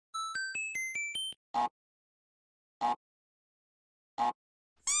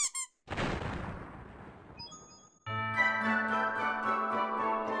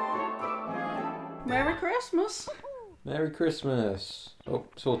Merry Christmas! Merry Christmas! Oh,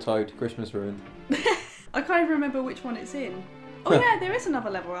 saw Toad. Christmas ruined. I can't even remember which one it's in. Oh yeah, there is another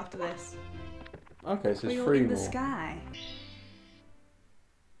level after this. Okay, so We're it's all 3 in more. the sky.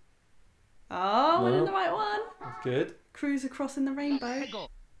 Oh, we're in the right one. That's good. Cruise across in the rainbow. You've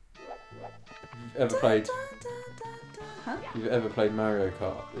ever played? Huh? You've ever played Mario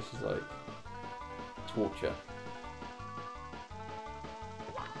Kart? This is like torture.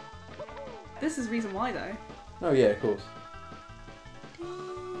 This is reason why though. Oh yeah, of course.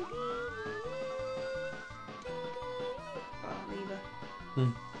 Oh, lever.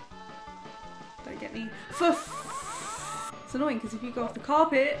 Hmm. Don't get me. It's annoying because if you go off the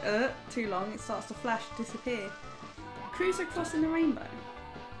carpet too long, it starts to flash, disappear. Cruiser crossing the rainbow. Is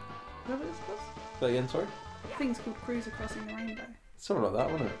that what it's called? Say that again, sorry? Thing's called Cruiser crossing the rainbow. Something like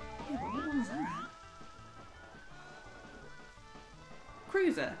that, wasn't it? Yeah, but what one was that?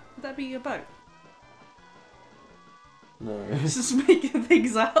 Cruiser? Would that be a boat? No. Just making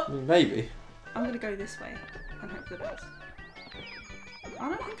things I up. mean, maybe. I'm gonna go this way and hope for the best. I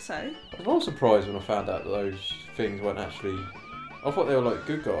don't think so. I was more surprised when I found out that those things weren't actually... I thought they were like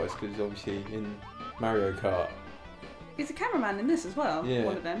good guys, because obviously in Mario Kart... He's a cameraman in this as well. Yeah.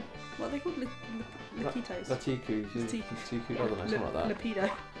 One of them. What are they called? Lakitos. Latikus. Latiku, I don't know, something like that. Lapido.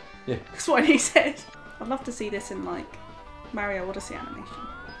 Yeah. That's what he said. I'd love to see this in like Mario Odyssey animation.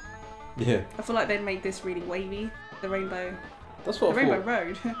 Yeah. I feel like they'd made this really wavy. The rainbow. That's what The I Rainbow thought.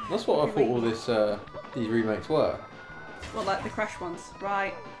 Road. That's what I thought all Wavy. this, these remakes were. What, like the Crash ones?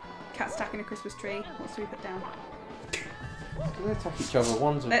 Right. Cat stacking a Christmas tree. What do we put down? They attack each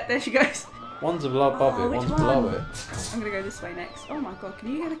other. There she goes. One's above Oh, it, which one's one? below it. I'm gonna go this way next. Oh my god, can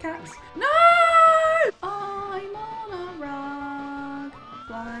you hear the cats? No! I'm on a rock,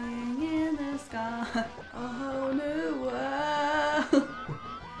 flying in the sky, a whole new world.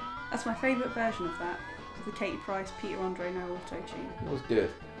 That's my favourite version of that. The Katy Price, Peter Andre, no auto-tune. It was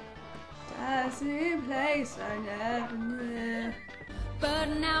good. That's a place I never knew. But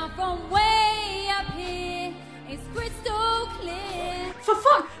now from way up here, it's crystal clear. For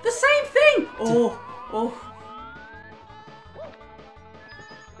fuck, the same thing! Oh.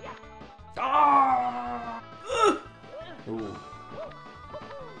 Ah! Ooh.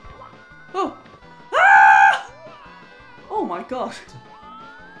 Oh! Ah! Oh my god.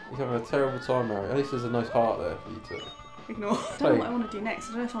 He's having a terrible time, Mario. At least there's a nice heart there for you to... Ignore. I don't know what I want to do next.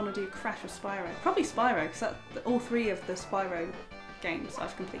 I don't know if I want to do Crash or Spyro. Probably Spyro, because all 3 of the Spyro games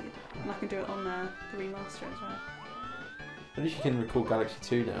I've completed. And I can do it on the remaster as well. At least you can record Galaxy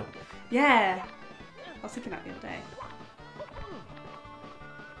 2 now. Yeah! I was thinking that the other day.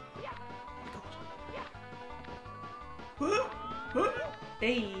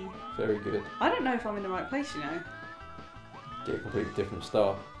 Hey! Very good. I don't know if I'm in the right place, you know. Get a completely different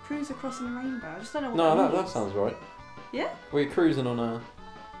start. Cruise across in the rainbow. I just don't know what No, that that means. sounds right. Yeah? We're cruising on a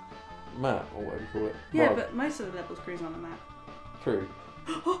map, or whatever you call it. Yeah, Well, but most of the levels cruising on the map. true.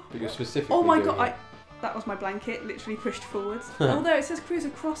 But you're specifically Oh my doing god, it. that was my blanket, literally pushed forwards. Although it says cruiser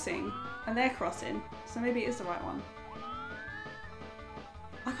crossing, and they're crossing, so maybe it is the right one.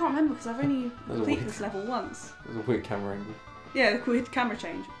 I can't remember because I've only That's a completed weird- this level once. There's a weird camera angle. Yeah, the weird camera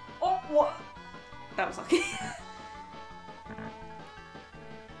change. Oh, what? That was lucky.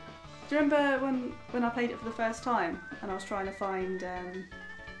 Do you remember when I played it for the first time and I was trying to find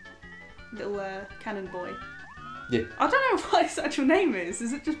little cannon boy? Yeah. I don't know what his actual name is.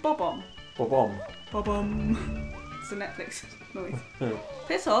 Is it just Bob-omb? Bob-omb. Bob-omb. It's a Netflix noise. You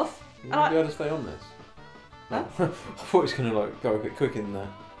Piss off. might be able to stay on this. Huh? I thought it was going to like go a bit quick in there.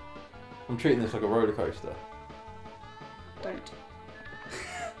 I'm treating this like a roller coaster. Don't.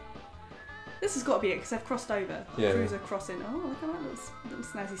 This has got to be it because they've crossed over. Yeah. Cruiser crossing. Oh, look at that little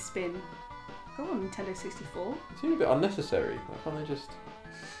snazzy spin. Go on, Nintendo 64. It seems a bit unnecessary. Why can't they just...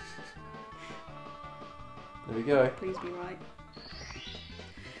 There we go. Please be right.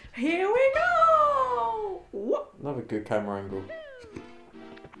 Here we go! What? Another good camera angle.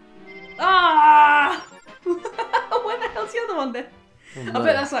 Ah! Where the hell's the other one then? Oh, I no.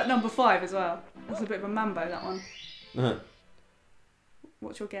 bet that's like number 5 as well. That's a bit of a mambo, that one.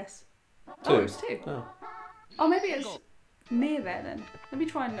 What's your guess? 2. Oh, it's 2. Oh. Oh, maybe it's near there then. Let me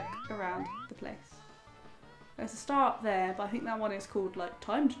try and look around the place. There's a star up there, but I think that one is called like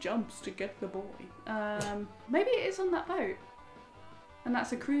timed jumps to get the boy. Maybe it is on that boat. And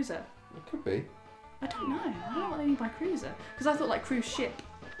that's a cruiser. It could be. I don't know. I don't know what they mean by cruiser. Because I thought like cruise ship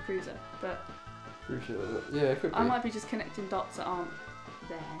cruiser, but Pretty sure that- Yeah, it could be. I might be just connecting dots that aren't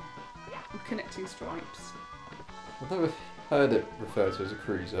there. I'm connecting stripes. I've never heard it referred to as a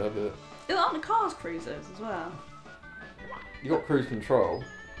cruiser, but Aren't the cars cruisers as well? you got cruise control.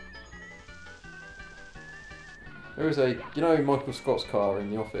 There is a, you know, Michael Scott's car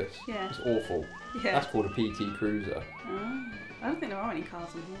in The Office? Yeah. It's awful. Yeah. That's called a PT Cruiser. Oh. I don't think there are any cars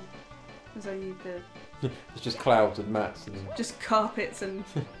in here. There's only the... It's just clouds and mats and just carpets and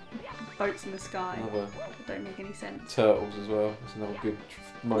boats in the sky. other That don't make any sense. turtles as well. That's another good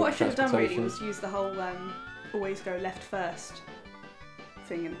mode What I of should have done really transportation. was use the whole always go left first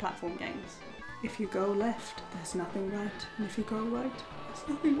thing in platform games. If you go left, there's nothing right. And if you go right, there's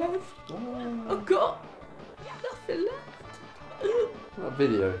nothing left. Oh god! Nothing left! That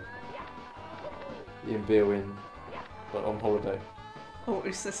video. Ian Beale in, like, on holiday. Oh,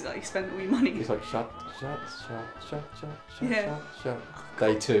 it's just like you spent all your money. He's like, shut, shut, shut, shut, shut, shut, Yeah. shut, shut.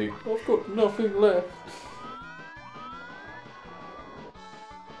 Day 2. I've got nothing left.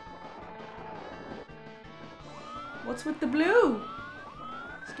 What's with the blue?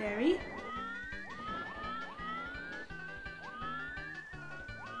 Scary.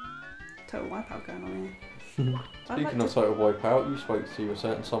 Total wipeout going on here. Speaking of Total Wipeout, you spoke to a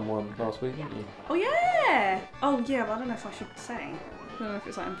certain someone last week, didn't you? Oh yeah! Oh yeah, but I don't know if I should say. I don't know if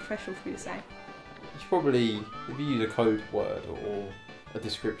it's like unprofessional for me to say. You should probably, if you use a code word or a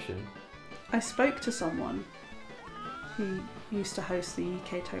description. I spoke to someone who used to host the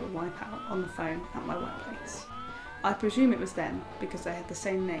UK Total Wipeout on the phone at my workplace. I presume it was them because they had the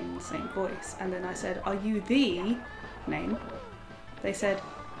same name, the same voice. And then I said, "Are you the name?" They said,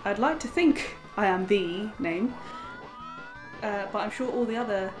 "I'd like to think I am the name, but I'm sure all the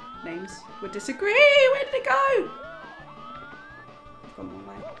other names would disagree. Where did it go?" I've gone one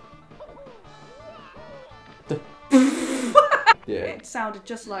way. Yeah. It sounded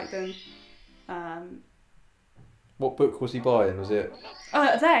just like them. What book was he buying? Was it?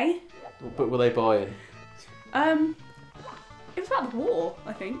 They. What book were they buying? It was about the war,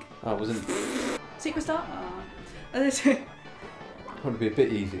 I think. Oh, it wasn't. Secret Star? Would be a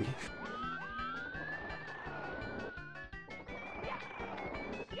bit easy.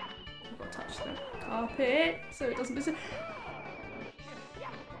 I've got to touch the carpet so it doesn't miss it.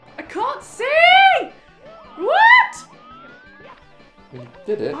 I can't see! What? You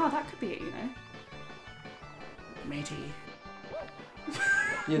did it. Ah, that could be it, you know. Matey.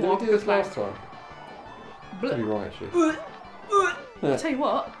 Yeah, did we do this last time? Could be wrong, actually. Yeah. Tell you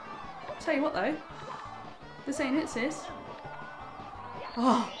what though. This ain't it, sis.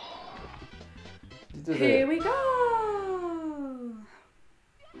 Oh, You did here it. we go.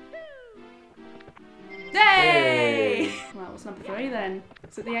 Yay! Yay! Well, what's number 3 then?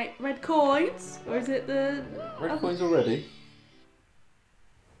 Is it the 8 red coins? Or is it the... Red coins already.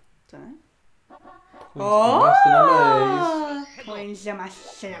 Don't know. Coins amassed in a maze. Coins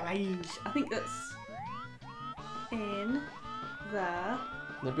amassed in a maze. I think that's in the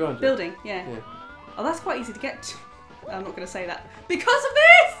They're behind you. building, yeah. Yeah. Oh, that's quite easy to get to. I'm not going to say that. Because of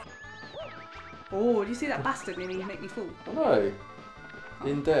this! Oh, do you see that bastard nearly make me fall? I know.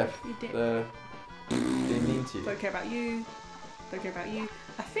 In death. You did. They're being mean to you. Don't care about you. Don't care about you.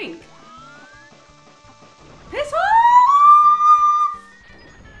 I think. Piss off!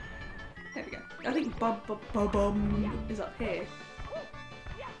 There we go. I think bum is up here.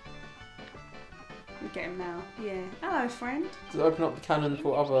 We get him now. Yeah. Hello, friend. Does it open up the cannon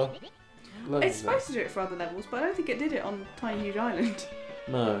for other levels? It's supposed to do it for other levels, but I don't think it did it on Tiny Huge Island.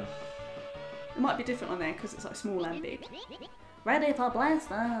 No. It might be different on there because it's like small and big. Ready for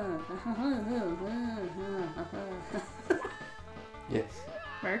blast off! Yes.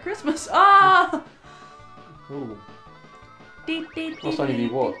 Merry Christmas! Ah! Ooh. Must only be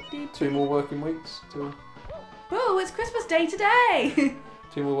what? 2 more working weeks till. Oh, it's Christmas Day today!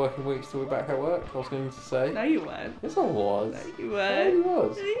 2 more working weeks till we're back at work. I was going to say. No, you weren't. Yes, I was. No, you I weren't. really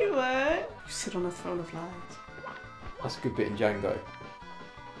was. No, you weren't. You sit on a throne of light. That's a good bit in Django.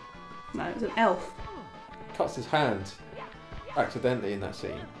 No, it was an elf. Cuts his hand accidentally in that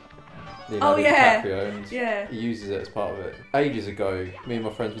scene. Oh, yeah. DiCaprio, and Yeah. he uses it as part of it. Ages ago, me and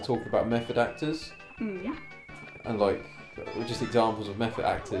my friends were talking about method actors Mm. and like just examples of method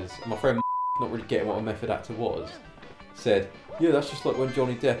actors. And my friend, not really getting what a method actor was, said, "Yeah, that's just like when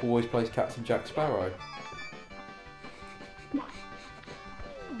Johnny Depp always plays Captain Jack Sparrow." No,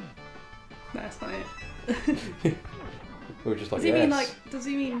 that's not it. We were just like, Does he yes. mean like? Does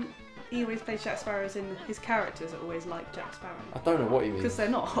he mean he always plays Jack Sparrow as in his characters are always like Jack Sparrow? I don't know what he means. Because they're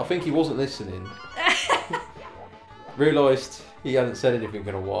not. I think he wasn't listening. Realised he hadn't said anything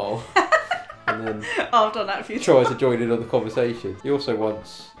in a while, and then Oh, I've done that a few tries times. to join in on the conversation. He also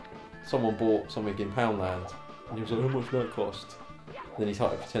once, someone bought something in Poundland, and he was like, "How much did that cost?" And then he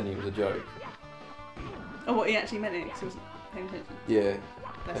started pretending it was a joke. Oh, what he actually meant it because he wasn't paying attention. Yeah,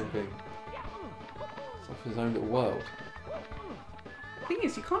 Bless him. everything. It's off his own little world. thing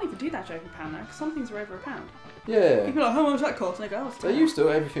is, you can't even do that joke in pound now because some things are over £1. Yeah. People are like, how much does that cost? And they go, oh, it's They used to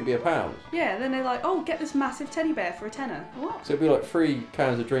everything be £1. Yeah, then they're like, oh, get this massive teddy bear for £10. What? So it'd be like 3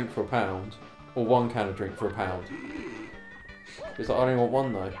 cans of drink for £1, or 1 can of drink for £1. It's like, I only want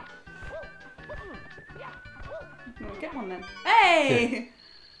one though. Well, get one then. Hey!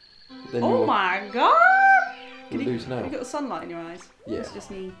 Then oh my god! You're losing out. You got the sunlight in your eyes. Yeah. It's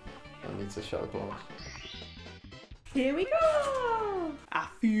just me. I need to shut the glass. Here we go! I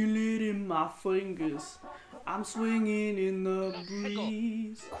feel it in my fingers. I'm swinging in the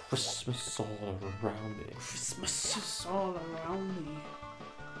breeze. Christmas all around me. Christmas is all around me.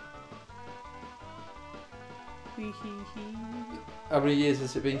 Hee hee hee. How many years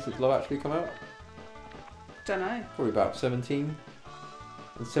has it been since Love Actually come out? Don't know. Probably about 17.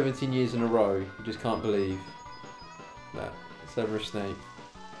 And 17 years in a row, you just can't believe that Severus Snape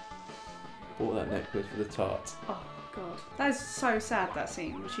bought that necklace for the tart. Oh god. That is so sad, that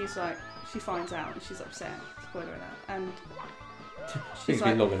scene where she's like, she finds out and she's upset. Spoiler alert. And she's It's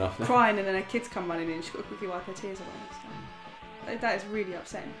like been long enough now. crying and then her kids come running in and she's got to quickly wipe her tears away and stuff. That is really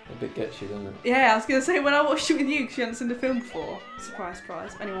upsetting. A bit getchy, doesn't it? Yeah, I was going to say, when I watched it with you, because you hadn't seen the film before, surprise,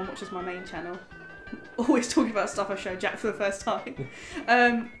 surprise, if anyone watches my main channel, always talking about stuff I showed Jack for the first time.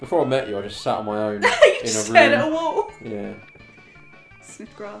 Before I met you, I just sat on my own you in just a stared at a room. wall. Yeah,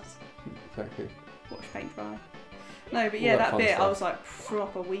 Sniffed grass. exactly. Watch paint dry. No, but All yeah, that that fun bit, I stuff. was like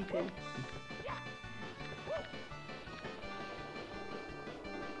proper weeping.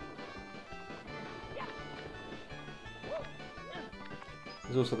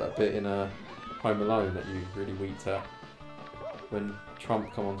 There's also that bit in Home Alone that you really weeped at when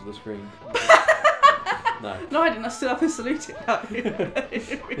Trump come onto the screen. No. No, I didn't. I stood up and saluted. No,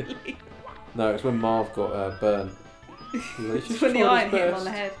 really. No, it's when Marv got burnt. It's when the iron hit him on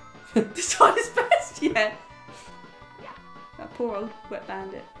the head. Just tried his best, yeah. That poor old wet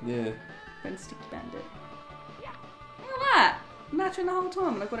bandit. Yeah. Then sticky bandit. Look at that! Imagine the whole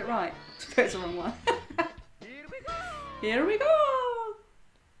time and I got it right. It's the wrong one. Here we go!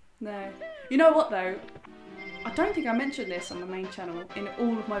 No. You know what though? I don't think I mentioned this on the main channel in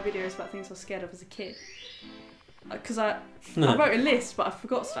all of my videos about things I was scared of as a kid. Because I wrote a list but I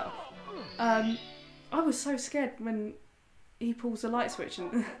forgot stuff. I was so scared when he pulls the light switch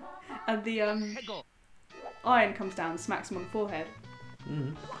and, and the iron comes down and smacks him on the forehead.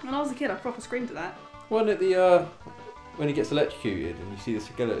 Mm. When I was a kid I proper screamed at that. Wasn't it the when he gets electrocuted and you see the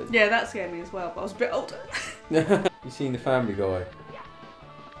skeleton? Yeah, that scared me as well, but I was a bit older. You seen the Family Guy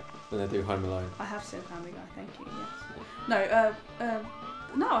when they do Home Alone? I have seen Family Guy, thank you, yes.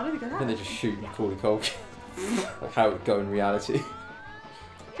 No, I don't think I have. And they just shoot Macaulay Culkin. Like how it would go in reality.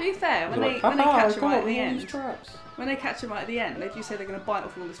 To be fair, when they Like, catch him God, right at the all these end, traps. when they catch him right at the end, they do say they're going to bite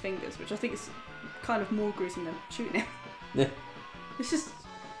off all his fingers, which I think is kind of more gruesome than shooting him. Yeah. It's just,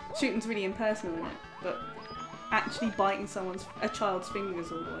 shooting's really impersonal, isn't it? But actually biting a child's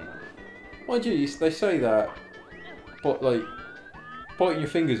fingers all the way off. Mind you, they say that, but like, biting your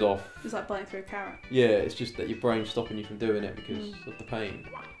fingers off. It's like biting through a carrot. Yeah, it's just that your brain's stopping you from doing it because of the pain.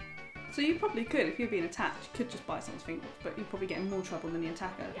 So you probably could, if you're being attacked, you could just bite someone's fingers, but you'd probably get in more trouble than the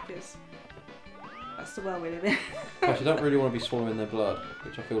attacker because that's the world we live in. Plus, you don't really want to be swallowing their blood,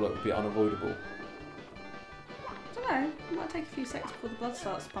 which I feel like would be unavoidable. I don't know, it might take a few seconds before the blood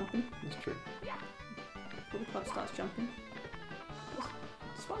starts pumping, That's true. before the blood starts jumping.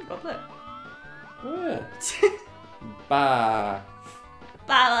 SpongeBob, look. Oh yeah. Bah.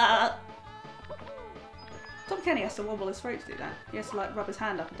 Tom Kenny has to wobble his throat to do that. He has to like rub his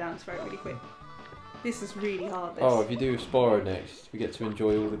hand up and down his throat really quick. This is really hard, this. Oh, if you do Spyro next, we get to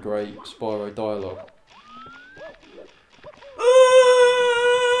enjoy all the great Spyro dialogue.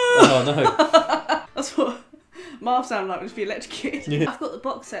 Oh no. That's what Marv sounded like when he's being electrocuted. Yeah. I've got the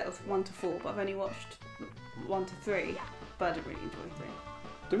box set of 1 to 4, but I've only watched 1 to 3, but I didn't really enjoy 3.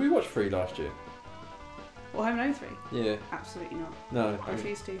 Did we watch 3 last year? Or Home Alone 3? Yeah. Absolutely not. No. I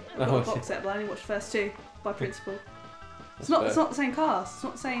refuse to. I've Oh, got I the box see. set, but I only watched the first 2 by principle. That's It's fair. not the same cast. It's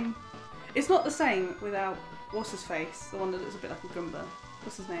not the same. It's not the same without what's his face, the one that looks a bit like a Goomba.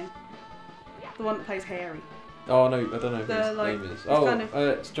 What's his name? The one that plays Harry. Oh no, I don't know The, who his like, name is. it's Oh, kind of-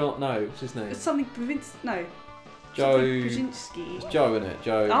 it's John. No, what's his name? It's something No. Joe. Something Brzezinski. It's Joe, isn't it?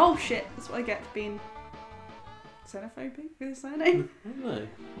 Joe. Oh shit! That's what I get for being xenophobic with his surname. I don't know.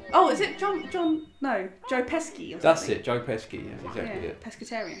 Oh, is it John? No, Joe Pesky or something. That's it, Joe Pesky. That's exactly Yeah, it.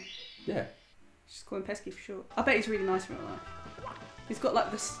 pescatarian. Yeah. Just call him Pesky for short. I bet he's really nice in real life. He's got like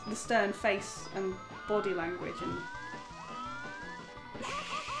the stern face and body language and.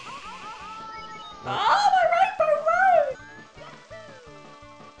 Oh, my rainbow road!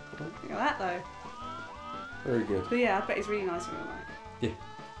 Look at that though. Very good. But yeah, I bet he's really nice in real life. Yeah.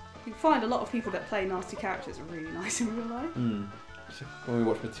 You find a lot of people that play nasty characters are really nice in real life. When we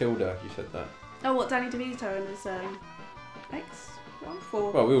watched Matilda, you said that. Oh, what, Danny DeVito and his ex-wife?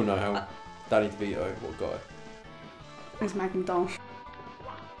 Or Well, we all know how Danny DeVito, what guy. his Magnum Dong.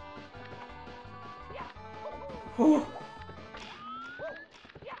 Oh.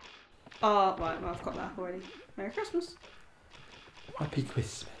 Oh, right, well, I've got that already. Merry Christmas. Happy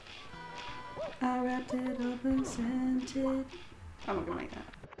Christmas. I wrapped it up and sent it. I'm not gonna make that.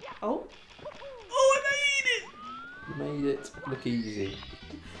 Oh. Oh, I made it! You made it look easy.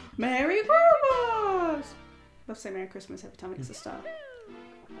 Merry Christmas! Love to say Merry Christmas every time it gets a star.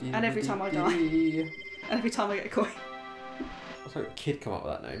 And every time I die. And every time I get a coin. I was like a kid come up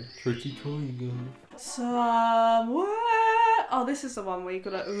with that name. Tricky coin. Somewhere. Oh, this is the one where you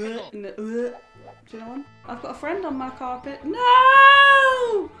got a in the do you know one? I've got a friend on my carpet.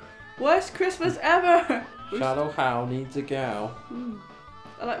 No! Worst Christmas ever! Shallow How needs a gal.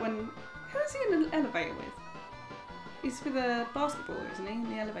 I like when... Who is he in the elevator with? He's with a basketballer, isn't he? In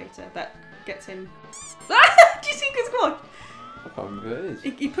the elevator. That gets him... Do you see his squad? I can't remember who it is.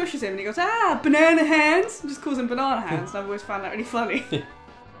 He pushes him and he goes, banana hands! And just calls him banana hands. And I've always found that really funny.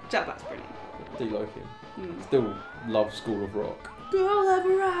 Jack Black's brilliant. I do like him. Still love School of Rock. Girl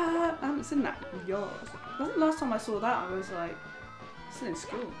ever right. I haven't seen that in years. I think the last time I saw that I was like, still in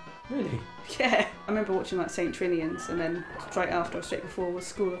school. Really? Yeah. I remember watching like St. Trinian's and then straight after or straight before was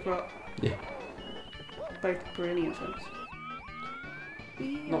School of Rock. Yeah. Both brilliant films.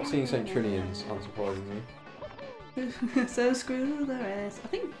 Not seen St. Trinian's, unsurprisingly. So screw the rest. I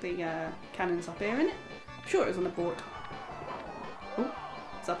think the cannon's up here, isn't it? I'm sure it was on the board. Oh,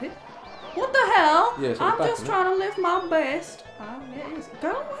 it's up here. What the hell? Yeah, I'm just trying to live my best. Oh, yeah, it is.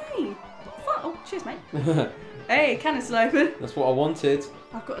 Go away. Fuck. Oh, cheers, mate. Hey, cannon's still open. That's what I wanted.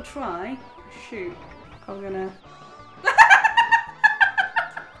 I've got to try. Shoot. I'm gonna...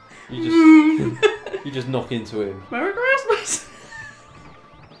 You just knock into him. Merry Christmas!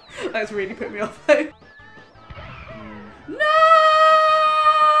 That's really put me off though. No!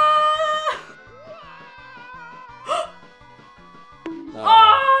 No.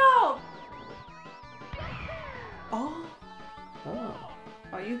 Oh! Oh! Oh.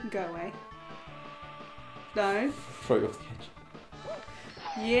 Oh, you can go away. No. Throw it off the edge.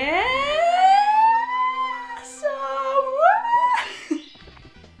 Yes!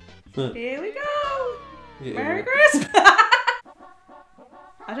 Alright. Here we go! Yeah, Merry Christmas!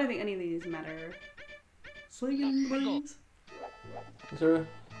 I don't think any of these matter. Swingin, please. Is there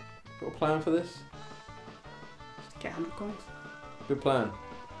got a plan for this? Get 100 coins. Good plan.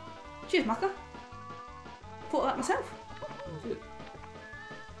 Cheers, Mucker. Thought of that myself. Good.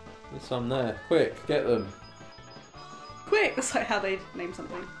 There's some there. Quick, get them. Quick! That's like how they named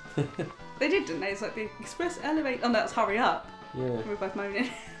something. They did, didn't they? It's like the Express Elevate. Oh no, that's Hurry Up. Yeah. We're both moaning.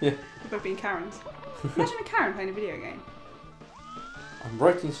 Yeah. We're both being Karens. Imagine a Karen playing a video game. I'm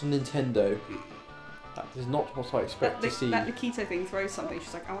writing some Nintendo. That is not what I expect to see. That Nikita thing throws something.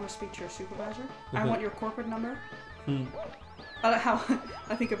 She's like, I want to speak to your supervisor. I want your corporate number. I like how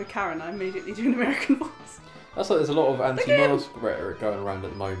I think of a Karen, I immediately do an American voice. That's like there's a lot of anti-mask rhetoric going around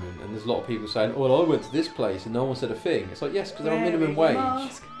at the moment, and there's a lot of people saying, "Oh, well, I went to this place and no one said a thing." It's like, yes, because they're on minimum wage,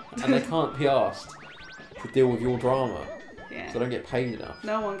 and they can't be asked to deal with your drama. Yeah. So they don't get paid enough.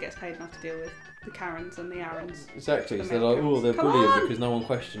 No one gets paid enough to deal with the Karens and the Aarons. Exactly. So they're like, oh, they're bullying because no one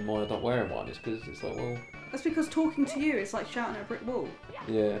questioned why I'm not wearing one. It's because it's like, well. That's because talking to you is like shouting at a brick wall.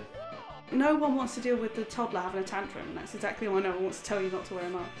 Yeah. No one wants to deal with the toddler having a tantrum, and that's exactly why no one wants to tell you not to wear a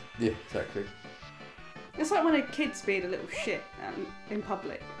mask. Yeah, exactly. It's like when a kid's being a little shit in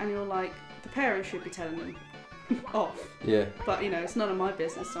public, and you're like, the parents should be telling them off. Yeah. But, you know, it's none of my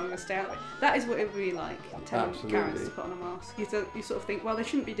business, so I'm going to stay out of it. That is what it would be like, telling Karens to put on a mask. You sort of think, well, they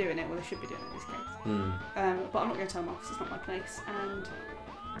shouldn't be doing it, well, they should be doing it in this case. But I'm not going to tell them off because it's not my place, and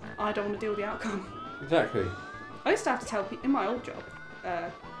I don't want to deal with the outcome. Exactly. I used to have to tell people, in my old job,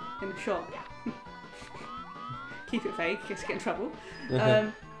 in the shop, keep it vague in case I get in trouble,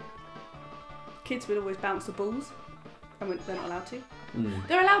 kids would always bounce the balls, and they're not allowed to.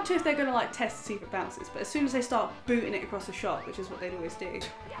 They're allowed to if they're going to like test to see if it bounces, but as soon as they start booting it across the shop, which is what they'd always do,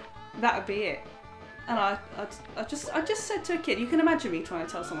 that would be it. And I just said to a kid, you can imagine me trying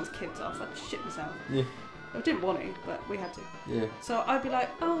to tell someone's kids off, I'd shit myself. Yeah. I didn't want to, but we had to. Yeah. So I'd be like,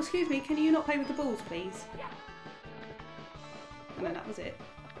 oh, excuse me, can you not play with the balls, please? And then that was it.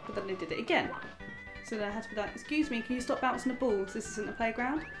 But then they did it again. So then I had to be like, excuse me, can you stop bouncing the balls? This isn't a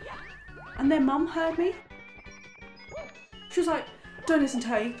playground. And their mum heard me. She was like, don't listen to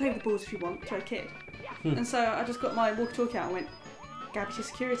her, you can play with the balls if you want, to a kid. And so I just got my walkie-talkie out and went, Gabby to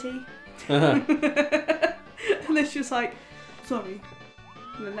security. And then she was like, sorry.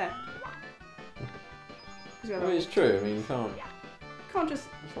 and then left. I mean, it's true. I mean, you can't just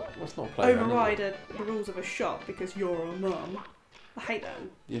let's not play override the rules of a shop because you're a mum. I hate that.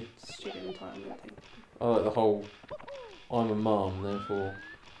 Yeah. Stupid entitlement thing. I like the whole I'm a mum, therefore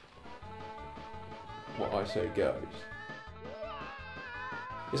what I say goes.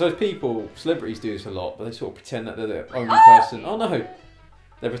 It's those people, celebrities do this a lot, but they sort of pretend that they're the only person. Oh no!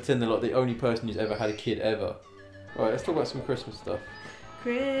 They pretend they're like the only person who's ever had a kid ever. Right, let's talk about some Christmas stuff.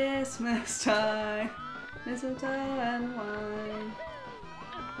 Christmas time, mistletoe and wine.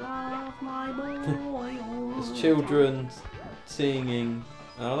 Love my boy. There's children singing,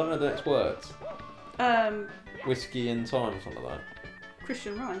 and I don't know the next words. Whiskey in time or something like that.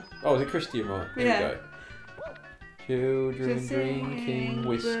 Christian rhyme. Oh, is it Christian rhyme? There yeah. we go. Children drinking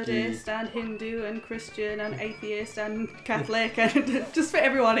whiskey. Buddhist and Hindu and Christian and atheist and Catholic and just fit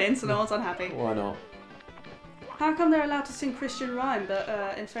everyone in so no one's unhappy. Why not? How come they're allowed to sing Christian rhyme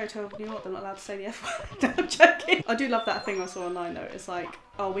but in Fairy Tale of New York they're not allowed to say the F word? No, I'm joking. I do love that thing I saw online though. It's like,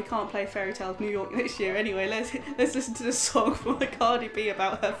 oh, we can't play Fairy Tale of New York this year anyway. Let's listen to the song from Cardi B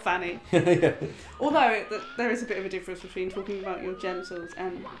about her fanny. Yeah. Although there is a bit of a difference between talking about your genitals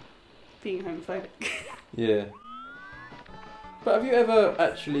and being homophobic. Yeah. But have you ever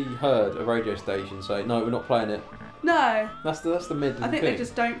actually heard a radio station say, no, we're not playing it? No. That's the middling thing. I think they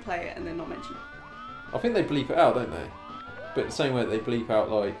just don't play it and they're not mentioned. I think they bleep it out, don't they? But the same way that they bleep out,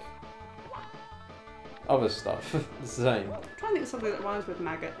 like, other stuff. It's the same. I'm trying to think of something that rhymes with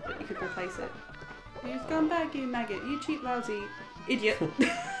maggot, but you could replace it. You scumbag, you maggot, you cheap lousy idiot.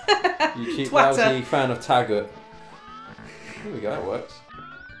 You cheap lousy fan of Taggart. There we go, that works.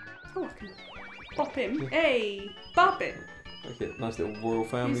 Oh, I can bop him. Hey, bop him. Okay, nice little royal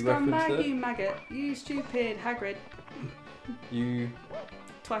family you reference there. You scumbag, you maggot, you stupid Hagrid. You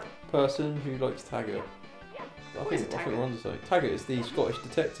Twat. Person who likes Taggart. I think we're on to say. Taggart is the Scottish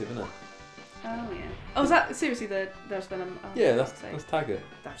detective, isn't it? Oh yeah. Oh, is that seriously there's been yeah, that's Taggart.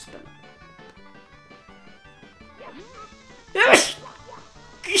 That's been.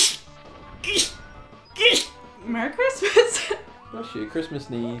 Merry Christmas. Bless you. Christmas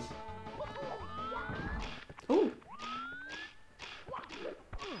knees. Ooh.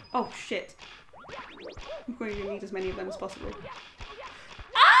 Oh shit. I'm going to need as many of them as possible.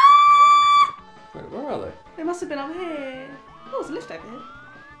 Wait, where are they? They must have been up here. Oh, there's a lift over here.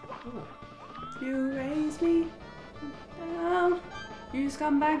 Oh. You raise me down. You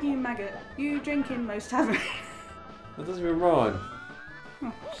scumbag, you maggot. You drinking most tavern. That doesn't even rhyme.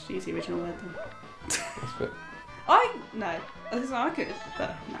 Oh, just use the original word then. That's good. No. I could,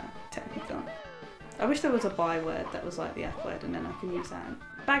 but no, technically can't. I wish there was a byword that was like the F word and then I can use that.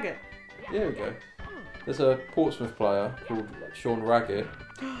 Baggot. There we go. There's a Portsmouth player called Sean Raggett.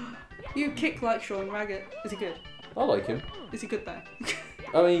 You kick like Sean Raggett. Is he good? I like him. Is he good though?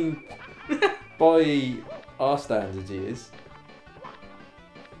 I mean, by our standards he is.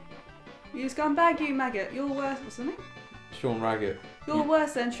 You scumbag, you maggot. You're worse. What's the name? Sean Raggett. You're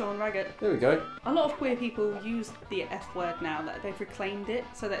worse than Sean Raggett. There we go. A lot of queer people use the F word now that they've reclaimed it,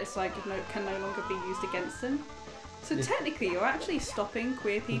 so that it's like can no longer be used against them. So technically, you're actually stopping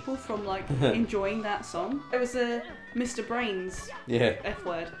queer people from like enjoying that song. There was a Mr. Brains F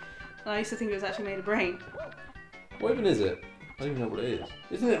word, and I used to think it was actually made of brain. What even is it? I don't even know what it is.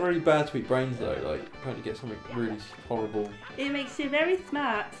 Isn't it really bad to eat brains though? Like, apparently get something really horrible. It makes you very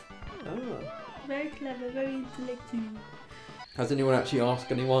smart. Oh. Very clever, very intellectual. Has anyone actually asked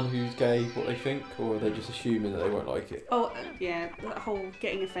anyone who's gay what they think, or are they just assuming that they won't like it? Oh, yeah, that whole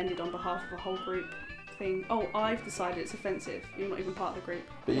getting offended on behalf of a whole group thing. Oh, I've decided it's offensive. You're not even part of the group.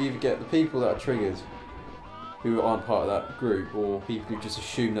 But you either get the people that are triggered, who aren't part of that group, or people who just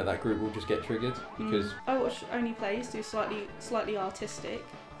assume that that group will just get triggered, because... I watch Only Plays do slightly artistic.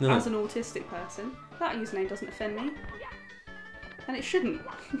 As an autistic person, that username doesn't offend me. And it shouldn't.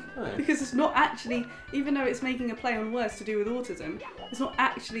 No. Because it's not actually, even though it's making a play on words to do with autism, it's not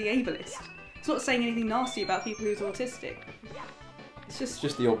actually ableist. It's not saying anything nasty about people who's autistic. It's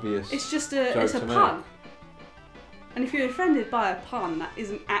just the obvious. It's just it's a pun. And if you're offended by a pun that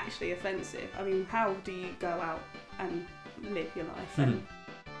isn't actually offensive, I mean, how do you go out and live your life? And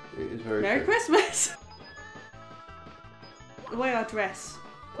it is very Merry true. Christmas! The way I dress,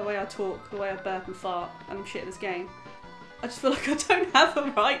 the way I talk, the way I burp and fart, and I'm shit at this game. I just feel like I don't have a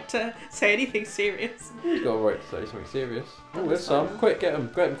right to say anything serious. You've got a right to say something serious. Oh, there's some. Quick, get them,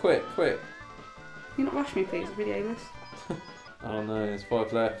 quick. Can you not rush me, please? A video list. Oh no, there's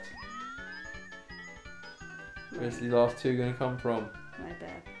 5 left. Where's the last 2 going to come from?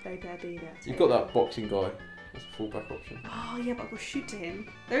 They better be there. You've got that boxing guy. That's a fallback option. Oh yeah, but I've got to shoot to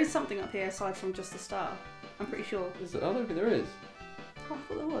him. There is something up here aside from just the star. I'm pretty sure. Is there? I don't think there is. Oh, I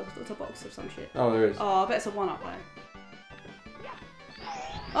thought there was. There was a box of some shit. Oh, there is. Oh, I bet it's a 1-up though.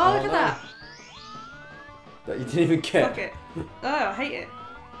 Oh, look at that! That you didn't even get. Fuck it. Oh, I hate it.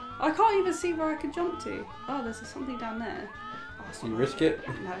 I can't even see where I could jump to. Oh, there's something down there. Oh, Do you risk it?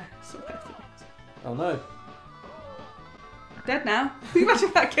 No, it's not worth it. Oh no. Dead now. Imagine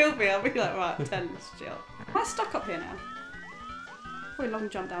if that killed me, I'll be like, right, 10, let's chill. Am I stuck up here now? Probably long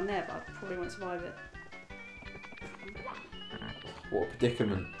jump down there, but I probably won't survive it. What a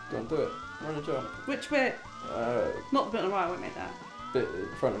predicament. Go on, do it. Run and jump. Which bit? Not the bit on the right, I won't make that. Bit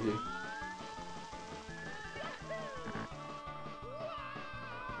in front of you.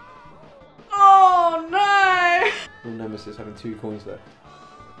 Oh no! Your nemesis having 2 coins left.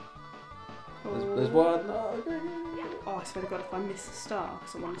 Oh. There's one. No, go. Oh, I swear to God, if I miss the star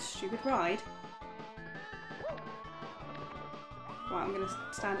because I'm on this stupid ride. Right, I'm going to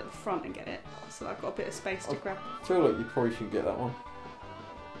stand at the front and get it so that I've got a bit of space to grab. I feel like you probably should get that one.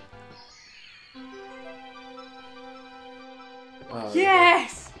 Oh,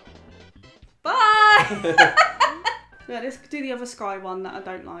 yes! Bye! Yeah, let's do the other sky one that I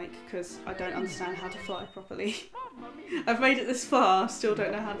don't like because I don't understand how to fly properly. I've made it this far, still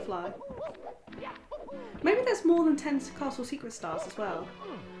don't know how to fly. Maybe there's more than 10 castle secret stars as well.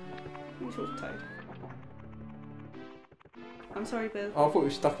 Maybe it's Toad. I'm sorry, Bill. Oh, I thought he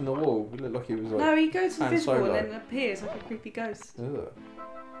was stuck in the wall. It looked like he was like. No, he goes Han invisible Solo. and then appears like a creepy ghost. Ugh.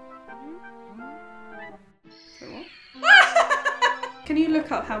 What? Can you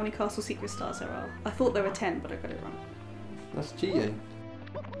look up how many castle secret stars there are? I thought there were 10, but I got it wrong. That's cheating.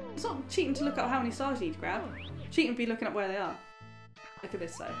 It's not cheating to look up how many stars you need to grab. Cheating would be looking up where they are. Look at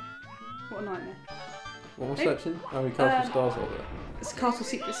this though. What a nightmare. What am I searching? How many castle stars are there? It's castle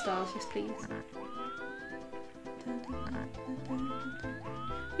secret stars, yes please. I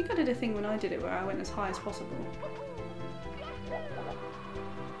think I did a thing when I did it where I went as high as possible.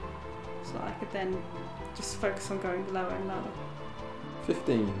 So that I could then just focus on going lower and lower.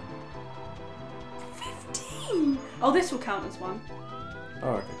 15. 15? Oh, this will count as one. Oh,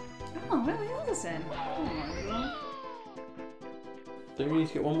 okay. Oh, where are the others then? Oh my God. Don't you need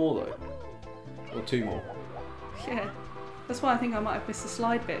to get one more though? Or 2 more? Yeah. That's why I think I might have missed the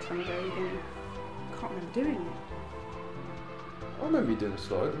slide bit from the very beginning. I can't remember doing it. I remember you doing a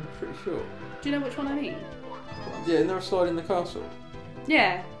slide, I'm pretty sure. Do you know which one I mean? Yeah, isn't there a slide in the castle?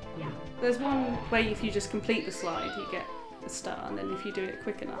 Yeah. There's one where if you just complete the slide, you get a star, and then if you do it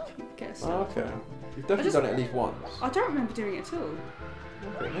quick enough, you get a star. Oh, okay. You've definitely done it at least once. I don't remember doing it at all.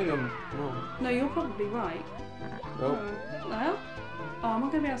 Okay, maybe I'm wrong. No, you're probably right. Well, No? Oh, am I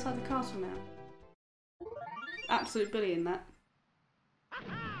going to be outside the castle now? Absolute bullying, that.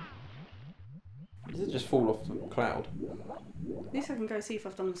 does it just fall off the cloud? At least I can go see if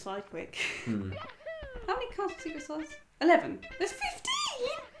I've done the slide quick. Hmm. How many castle secret stars? 11. There's 15!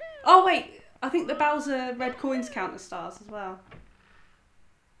 Oh wait, I think the Bowser red coins count as stars as well.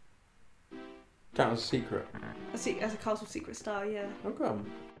 Count as a secret. As a castle secret star, yeah. How come?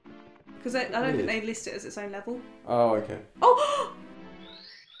 Because I don't think they list it as its own level. Oh, okay. Oh!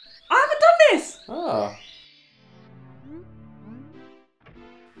 I haven't done this! Ah.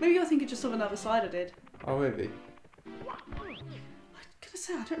 Maybe you're thinking just of another slide I did. Oh, maybe. I'm gonna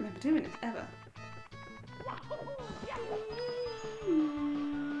say, I don't remember doing this ever.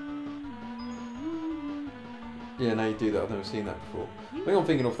 Yeah, now you do that. I've never seen that before. I think I'm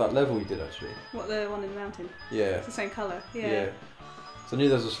thinking of that level you did actually. What, the one in the mountain? Yeah. It's the same colour, yeah. Yeah. So I knew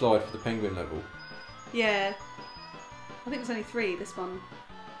there was a slide for the penguin level. Yeah. I think there's only 3, this one.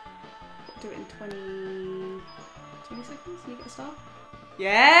 Do it in 20 seconds and you get a star?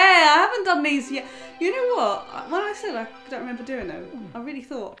 Yeah, I haven't done these yet. You know what? When I said I don't remember doing them, I really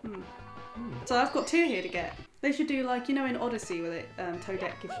thought, So I've got 2 here to get. They should do like, you know in Odyssey where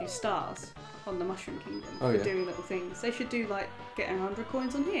Toadette gives you stars on the Mushroom Kingdom for doing little things. They should do like getting 100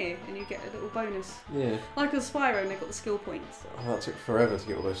 coins on here and you get a little bonus. Yeah. Like with Spyro and they've got the skill points. Oh, that took forever to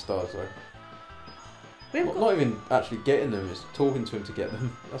get all those stars though. We haven't Not even actually getting them, it's talking to him to get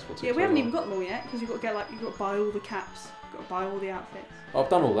them. That's what took Yeah, so we haven't long. even got them all yet because you've got to get you've got to buy all the caps, you've got to buy all the outfits. I've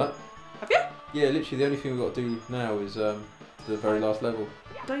done all that. Have you? Yeah, literally the only thing we've got to do now is the very last level.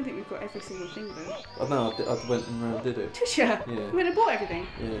 I don't think we've got every single thing though. I know, I went and did it. Did you? Yeah. We went and bought everything.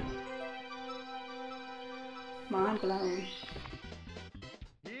 Yeah. Mind blown.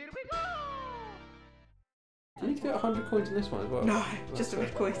 Do you need to get 100 coins in this one as well? No, just a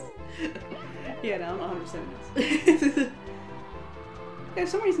red coin. Yeah, no, I'm not 100% in this. Yeah, for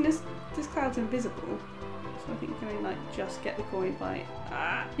some reason this cloud's invisible. So I think you can only just get the coin by...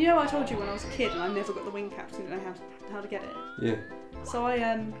 You know what I told you when I was a kid and I never got the wing caps and didn't know how to get it? Yeah. So I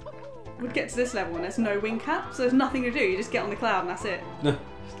would get to this level and there's no wing cap, so there's nothing to do. You just get on the cloud and that's it. No.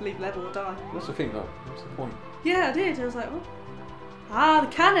 Just leave level or die. What's the thing though? What's the point? Yeah, I did. I was like, oh. Ah, the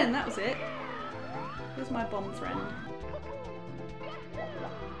cannon, that was it. Here's my bomb friend.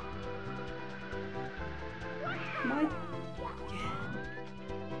 My... Yeah.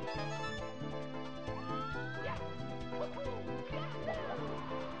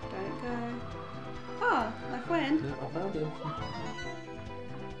 Don't go. Ah, my friend. Yeah, I found him.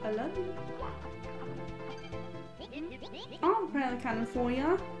 I love you. I'll prepare the cannon for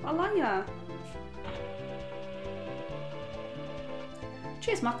ya. I love ya.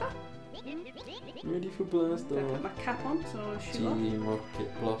 Cheers, Mucker. Ready for blast Don't put off. my cap on so I want to shoot off. Team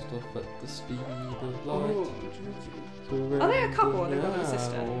rocket blast off at the speed of light. Oh, So are they a couple or are they ready brother and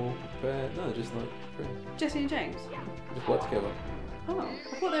sister? now, prepare- No, just like friends. Jesse and James. Just work together. Oh,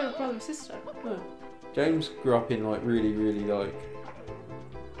 I thought they were brother and sister. No. James grew up in like really like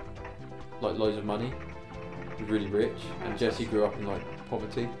loads of money. He was really rich, and Jesse grew up in like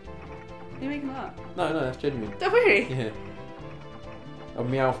poverty. Are you making that up? No, that's genuine. Oh, really? Yeah. And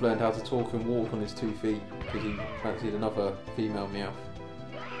Meowth learned how to talk and walk on his 2 feet because he fancied another female Meowth.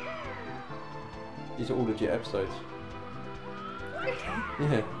 These are all legit episodes. Okay.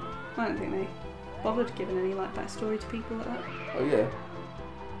 Yeah. I don't think they bothered giving any like backstory to people like that. Oh yeah.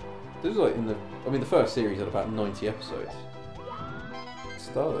 This was like the first series had about 90 episodes.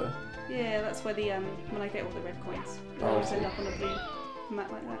 Star there. Yeah, that's where the when I get all the red coins, I Oh, I always see. end up on a blue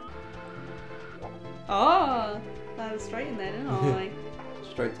map like that. Oh, that was straight in there, didn't I?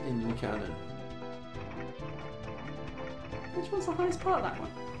 Straight in the cannon. Which one's the highest part of that one?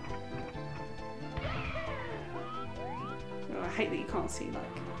 Oh, I hate that you can't see like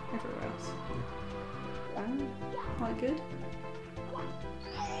everywhere else. Quite good.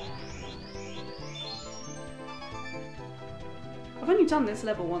 I've only done this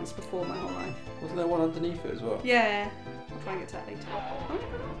level once before my whole life. Wasn't there one underneath it as well? Yeah, I'll try and get to that later. Oh,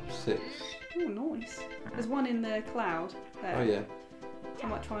 6. oh, nice. There's one in the cloud there. Oh yeah. So I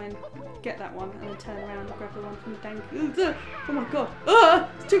might try and get that one and then turn around and grab the one from the dank. Oh my god! Ah!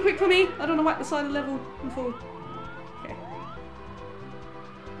 It's too quick for me! I don't want to whack the side of the level and fall. Okay.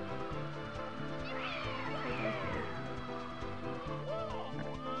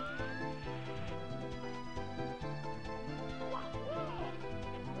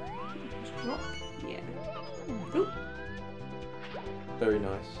 Just drop. Yeah. Oop. Very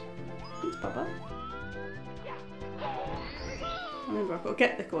nice. Thanks, Bubba. Remember, I've got to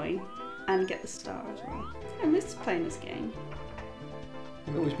get the coin and get the star as well. I miss playing this game.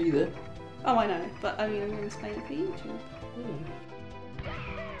 You'll always be there. Oh, I know, but I mean, I'm going to miss playing it for YouTube.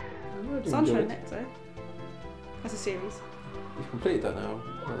 Yeah. Sunshine next, though. As a series. You've completed that now,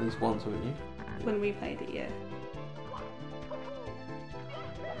 at least once, haven't you? When we played it, yeah.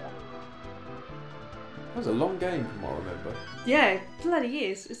 That was a long game from what I remember. Yeah, bloody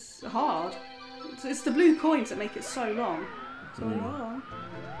is. It's hard. It's the blue coins that make it so long. So, oh,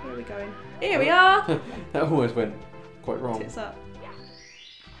 where are we going? Here we are! That almost went quite wrong. Tits up.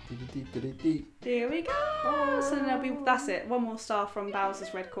 Here we go! So then there'll be, that's it. One more star from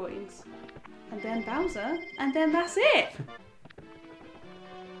Bowser's red coins. And then Bowser. And then that's it!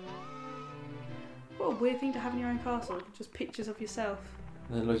 What a weird thing to have in your own castle. Just pictures of yourself.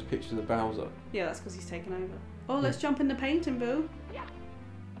 And then loads of pictures of Bowser. Yeah, that's because he's taken over. Oh, let's jump in the painting, boo.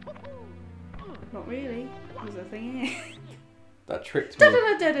 Not really. There's a thing here. That tricked Da me.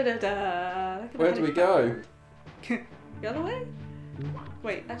 da da da da da. Where do we go? The other way?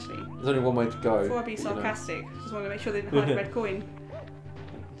 Wait, actually, There's only one way to go. before I be but, you know, sarcastic, just want to make sure they didn't hide a red coin.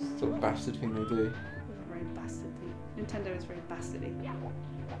 it's the sort of bastard thing they do. Very bastardy. Nintendo is very bastardy.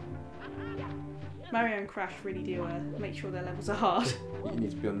 Mario and Crash really do make sure their levels are hard. You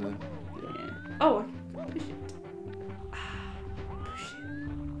need to be on the. Yeah. Oh, I can push it.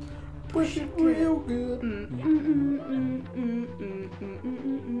 Push it real good.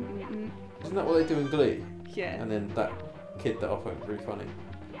 Isn't that what they do in Glee? Yeah. And then that kid that I found really funny.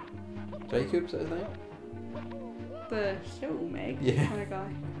 Jacob, is that his name? The show Meg. Yeah. Kind of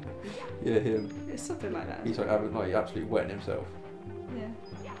guy. Yeah, him. It's something like that. He's like absolutely wetting himself. Yeah.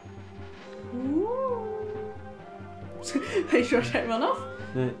 Ooh. Are you sure I don't run off?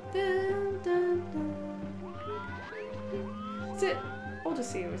 Yeah. Dun, dun, dun. Is it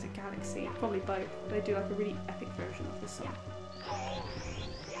Odyssey or is it Galaxy? Probably both. They do like a really epic version of this song.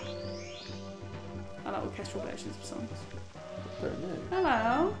 I like orchestral versions of songs. Don't know.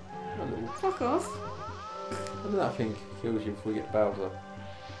 Hello. A little. Fuck off. And that thing kills you before you get Bowser.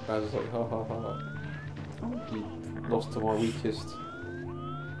 Bowser's like, ha ha ha. Oh. You lost to my weakest.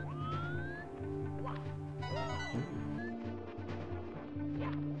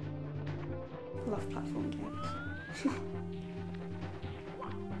 love platform games.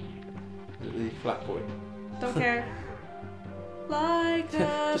 Is it the flat boy? Don't care. Like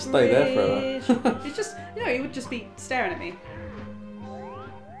a just stay there forever. It's just, you know, he would just be staring at me.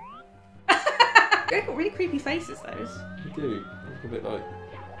 They've got really creepy faces, those. You do. Look a bit like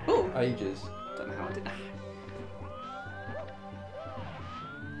Ooh. ages. Don't know how I did that.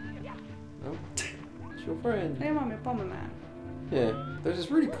 Oh, it's your friend. They remind me of Bomberman. Yeah, there's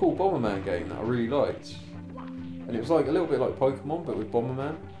this really cool Bomberman game that I really liked. And it was like a little bit like Pokemon, but with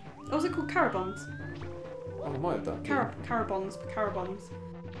Bomberman. Oh, was it called Carabons? Oh, I might have done. Carabons.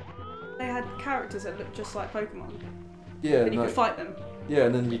 They had characters that looked just like Pokemon. Yeah, and you could fight them. Yeah,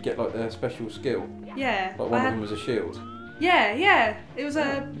 and then you get like their special skill. Yeah. Like one of them was a shield. Yeah. It was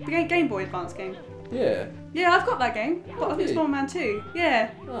a Game Boy Advance game. Yeah. Yeah, I've got that game. But I think it's Bomberman 2.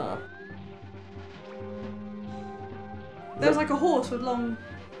 Yeah. Ah. There was like a horse with long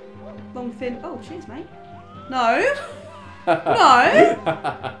fin. Oh, cheers, mate. No. No.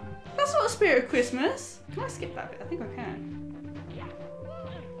 That's not the spirit of Christmas. Can I skip that bit? I think I can.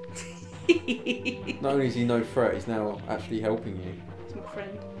 Not only is he no threat, he's now actually helping you. He's my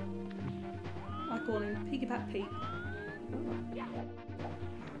friend. I call him Piggyback Pete.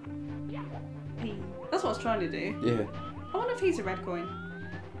 Pete. That's what I was trying to do. Yeah. I wonder if he's a red coin.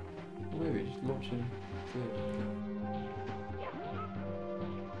 Maybe just launch him.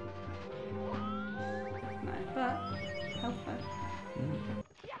 No, but help her.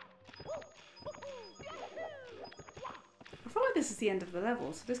 I feel like this is the end of the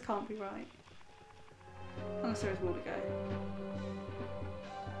level, so this can't be right. Unless there is more to go.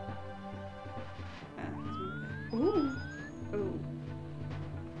 There's more to go. Ooh! Ooh.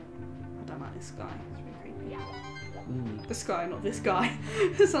 I don't like this guy. It's really creepy. This guy, not this guy.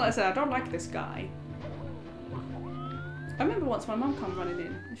 It's not like I said, I don't like this guy. I remember once my mum came running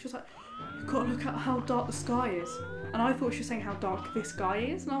in and she was like, "You've got to look at how dark the sky is." And I thought she was saying how dark this guy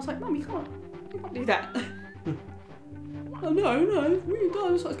is. And I was like, "Mum, you can't do that." Oh no, it's really dark,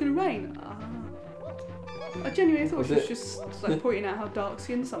 it looks like it's going to rain. I genuinely thought she was just like pointing out how dark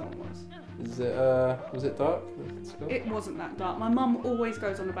skinned someone was. Was it dark? It wasn't that dark. My mum always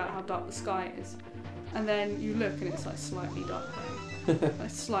goes on about how dark the sky is. And then you look and it's like slightly dark grey. Like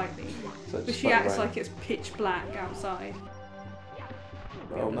slightly. But she acts like it's pitch black outside.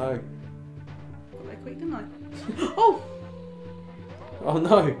 Oh no. Got there quick, didn't I? Oh! Oh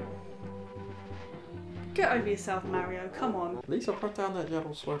no! Get over yourself, Mario, come on. At least I brought down that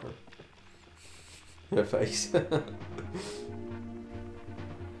yellow sweater. Her face.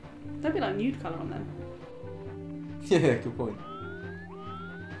 Don't be like nude colour on them. Yeah, good point.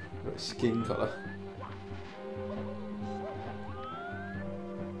 Like skin colour.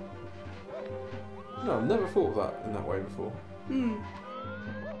 No, I've never thought of that in that way before.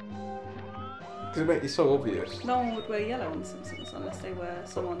 Because it makes it so obvious. No one would wear yellow on The Simpsons unless they were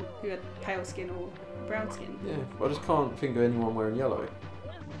someone who had pale skin or brown skin. Yeah, but I just can't think of anyone wearing yellow.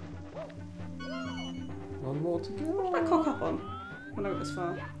 One more to go. What did I cock up on when I got this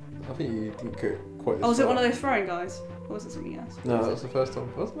far? I think you didn't get quite this Oh, was it far. one of those throwing guys? Or was it something else? No, that was the first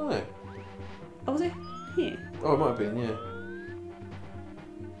time. Wasn't it? Oh, was it here? Oh, it might have been, yeah.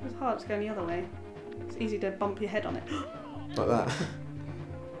 It was hard to go the other way. It's easy to bump your head on it. Like that.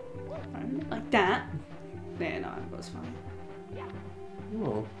 Like that. Yeah, no, it was fine.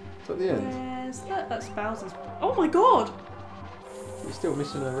 Oh, it's at the end. Yes, that's Bowser's. Oh my god! You're still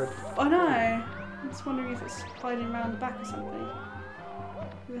missing a red. I know. I'm just wondering if it's hiding around the back or something.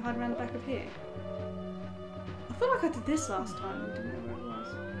 Is it hiding around the back of here? I feel like I did this last time. I didn't know where it was.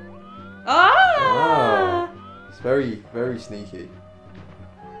 Ah! It's very, very sneaky.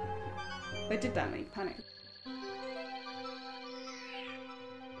 They did that and make you panic.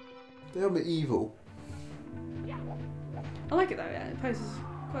 They're evil. I like it though, yeah. It poses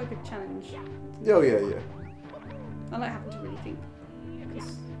quite a good challenge. Oh, yeah, yeah. I like having to really think.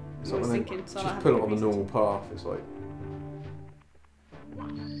 Because It's I was like thinking, so I just like put it having on the good reasons. normal path. It's like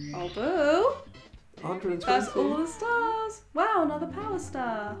Oh, boo! 120. That's all the stars! Wow, another power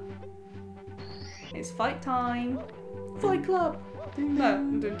star! It's fight time! Fight club! No,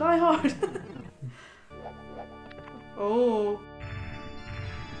 I'm doing Die Hard! Oh!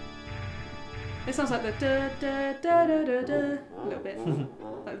 It sounds like the da da da da da da a little bit.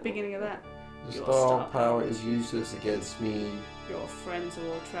 Like the beginning of that. The Your star power is useless against me. Your friends are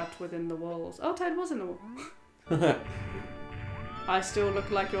all trapped within the walls. Oh, Ted was in the wall. I still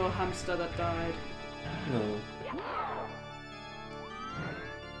look like your hamster that died. No.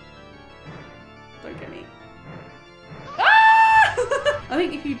 Don't get me. Ah! I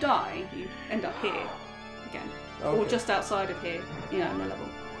think if you die, you end up here again. Okay. Or just outside of here, you know, in the level.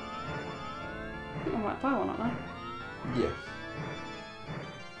 I think I might buy one, aren't I? Yes.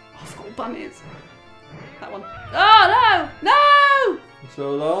 Oh, I forgot what button it is. That one. Oh no! No!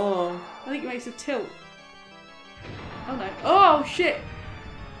 So long. I think it makes a tilt. Oh no. Oh shit!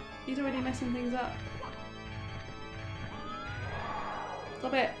 He's already messing things up.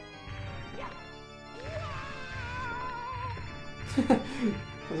 Stop it.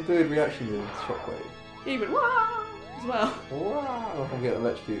 That's a weird reaction to the shockwave. He went wow as well. Wow! I'm getting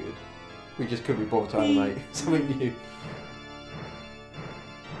electrocuted. We just couldn't be bothered to animate something new.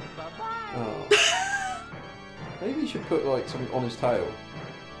 Oh. Maybe you should put like something on his tail.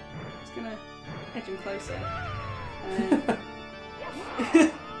 Just gonna edge him closer.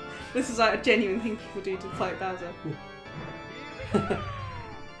 This is like a genuine thing people do to fight Bowser.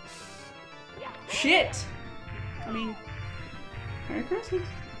 Shit! I mean, Merry Christmas.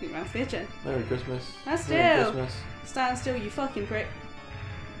 I think that's the itching. Merry Christmas. That's Merry still. Christmas. Stand still, you fucking prick.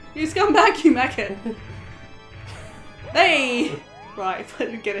 You scumbag, you maggot. Hey! Right, if I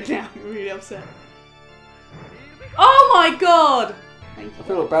didn't get it now, I'm really upset. Oh my god! Thank you. I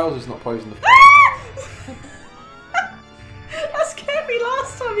feel like Bowser's not posing the That scared me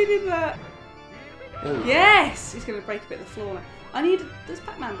last time he did that. Oh. Yes! He's going to break a bit of the floor now. I need... Does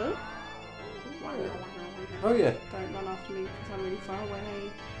Pac-Man go? Oh yeah. Don't run after me because I'm really far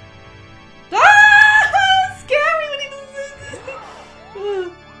away. Ah! Scary when he does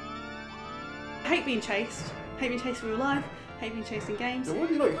this! I hate being chased. Hate being chased in real life. Hate being chased in games. Why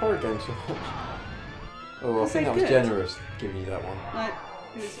do you like horror games so much? Oh, I think that was generous giving you that one. No,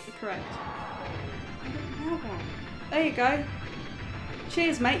 it was correct. Now what? There you go.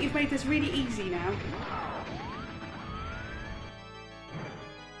 Cheers, mate. You've made this really easy now.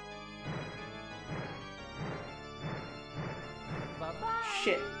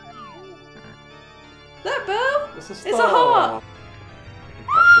 Shit. Look, Boo! It's a It's a heart!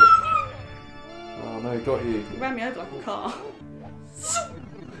 Oh no, he got you. He ran me over like a car.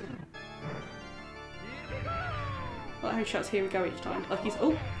 I like how he shouts "here we go" each time. Like he's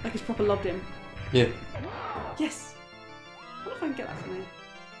proper lobbed him. Yeah. Yes! I wonder if I can get that from there.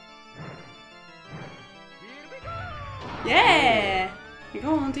 Yeah! You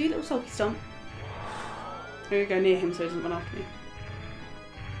go on, do your little sulky stomp. I'm gonna go near him so he doesn't run after me.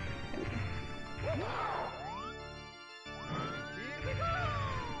 There we go.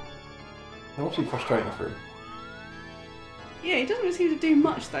 That must be frustrating for him. Yeah, he doesn't really seem to do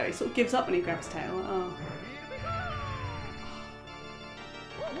much though. He sort of gives up when he grabs tail. Like, oh.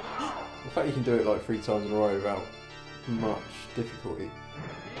 The fact you can do it like 3 times in a row without much difficulty.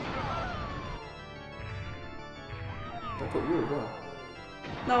 I got you as well.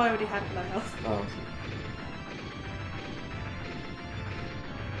 No, I already had low health. Oh,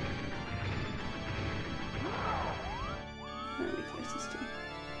 Where are we closest to?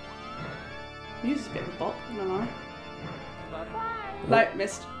 Music is a bit of a bop, I'm not gonna lie. No,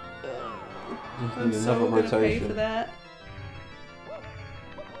 missed. I'm so another gonna pay rotation. for that.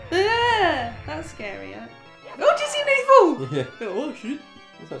 Ah, that's scary. Oh, did you see me fall? Yeah. Oh shit.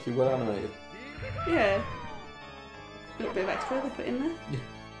 That's actually well animated. Yeah. A little bit of extra they put in there. Yeah.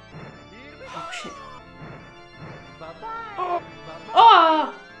 Oh shit. Oh!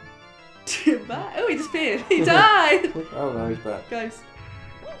 Oh! Oh, he disappeared. He died! Oh no, he's back. Ghost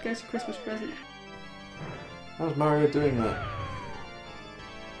a Christmas present. How's Mario doing that?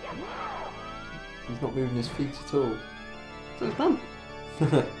 He's not moving his feet at all. So it's bum.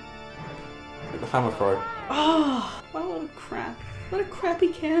 It's like the hammer throw. Oh, what a crap. What a crappy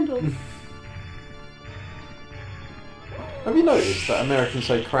candle. Have you noticed that Americans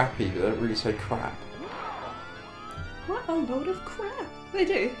say crappy, but they don't really say crap? What a load of crap. They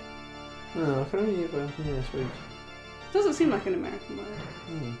do. No, I can only ever, yeah, sweet. Doesn't seem like an American word.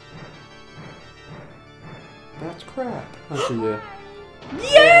 That's crap. Actually, yeah.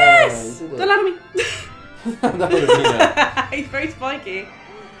 Yes! Yeah, Don't lie to me. That would have been it. He's very spiky.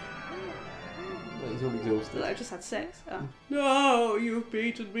 He's all exhausted. I just had sex. Oh. No, you've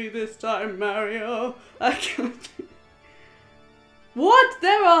beaten me this time, Mario. I can't. What?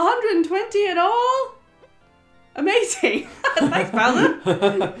 There are 120 in all? Amazing. Thanks, Bowser.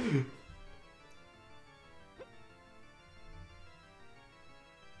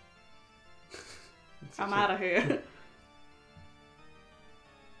 I'm out of here.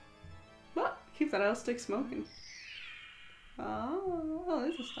 What? Keep that L stick smoking. Oh,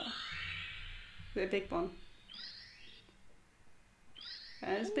 there's a star. Bit of big one.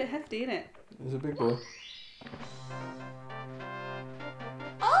 It's a bit hefty, isn't it? He's a big boy.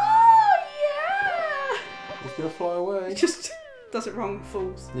 Oh yeah! He's gonna fly away. He just does it wrong,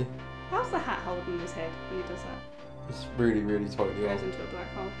 falls. Yeah. How's the hat holding his head when he does that? It's really, really tightly Goes on. into a black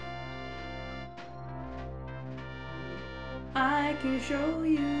hole. I can show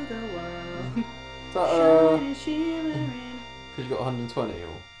you the world. Is that, Shimmering. because you got 120 or?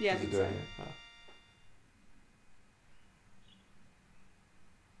 Yeah, I is it think so. doing it? Oh.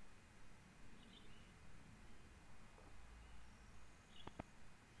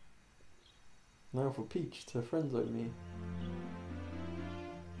 Now for Peach to friendzone me.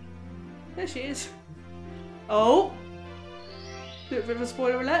 There she is. Oh! Little bit of a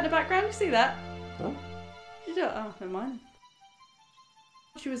spoiler alert in the background, you see that? Huh? You don't? Oh, never mind.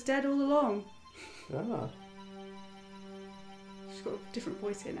 She was dead all along. Ah. She's got a different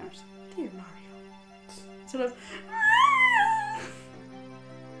voice here now. She's like, dear Mario. Sort of.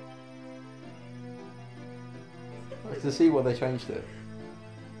 To see why they changed it.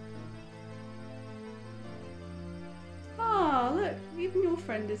 Ah, look, even your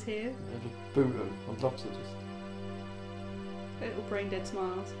friend is here. I just boot them. I'd love to just Little brain dead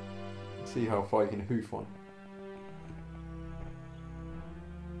smiles. see how far you can hoof one.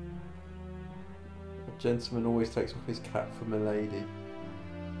 A gentleman always takes off his cap for milady.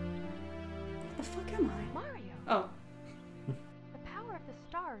 What the fuck am I? Mario! Oh. The power of the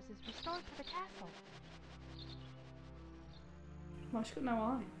stars is restored to the castle. Well, she's got no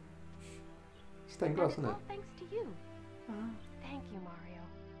eye. Stained And glass, it's isn't it? all thanks to you. Ah. Thank you, Mario.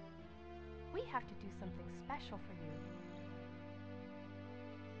 We have to do something special for you.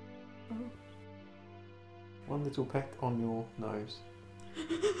 Oh. One little peck on your nose.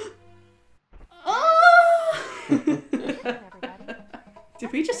 Everybody.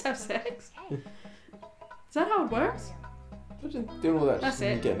 Did we just have sex? Hey, Is that how it works? Imagine doing all that That's just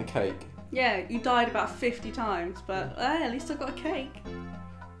and it. getting a cake. Yeah, you died about 50 times, but hey, at least I got a cake.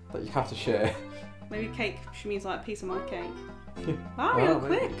 That you have to share. Maybe cake, she means like a piece of my cake. Yeah. Mario, Wow,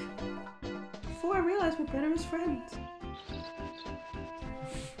 maybe. quick! Before I realise we're better as friends.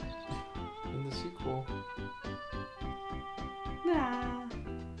 In the sequel. Nah.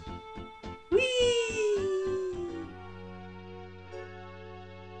 Whee!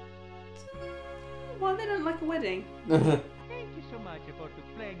 Why they don't like a wedding? Not Thank you so much for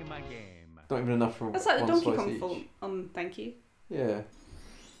playing my game. even enough for That's like the one Donkey slice Kong each. fault. Thank you. Yeah.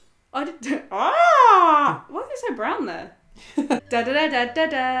 I did. Ah! Why is it so brown there? Da da da da da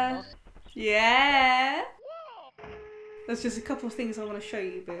da. Yeah. There's just a couple of things I want to show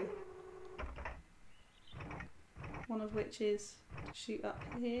you, Boo. One of which is to shoot up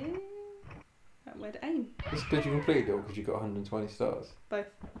here. Where to aim? This is because you completed it or because you got 120 stars? Both.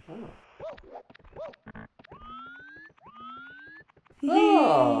 Oh.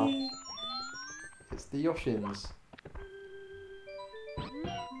 Ah. It's the Yoshins.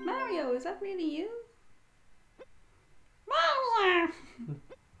 Mario, is that really you? Mario!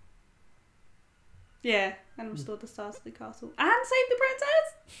 Yeah, and restored the stars to the castle. And saved the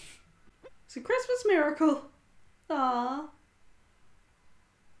princess! It's a Christmas miracle. Aww.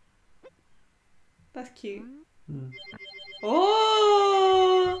 That's cute. Hmm.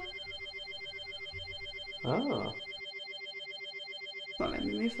 Oh! Ah. Not letting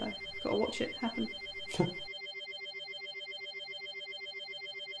me move though. Gotta watch it happen.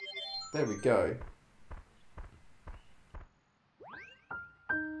 There we go.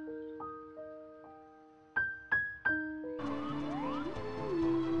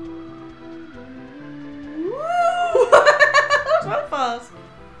 Woo! That's right fast.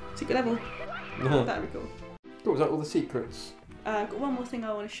 Secret level. That'd be cool. Cool, was that all the secrets? I've got one more thing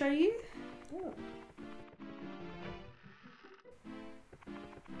I want to show you. Oh.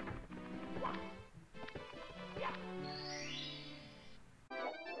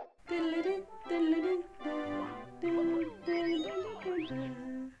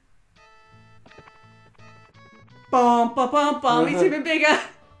 Bum bum bum bum. He's even bigger.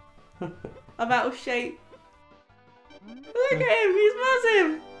 I'm out of shape. Look at him. He's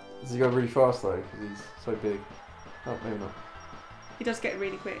massive. Does he go really fast though? Because he's so big. Oh, maybe not. He does get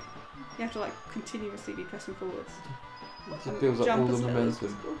really quick. You have to like continuously be pressing forwards. It just builds up all the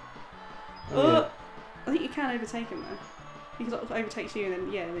momentum. Oh, yeah. I think you can overtake him though. He sort of overtakes you and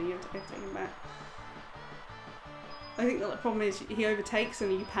then then you have to overtake him back. I think that the problem is he overtakes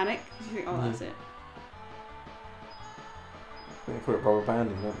and you panic because you think, oh, that's it. I think they call it rubber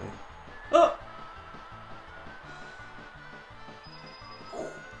banding, don't they? Oh!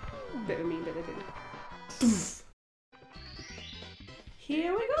 Bit of a mean bit, they didn't.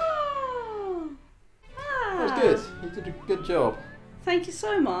 Here we go! Ah. That was good. You did a good job. Thank you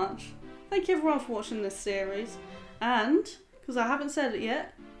so much. Thank you everyone for watching this series. And, because I haven't said it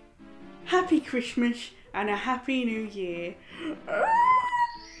yet, Happy Christmas and a Happy New Year.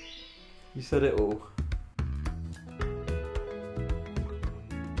 You said it all.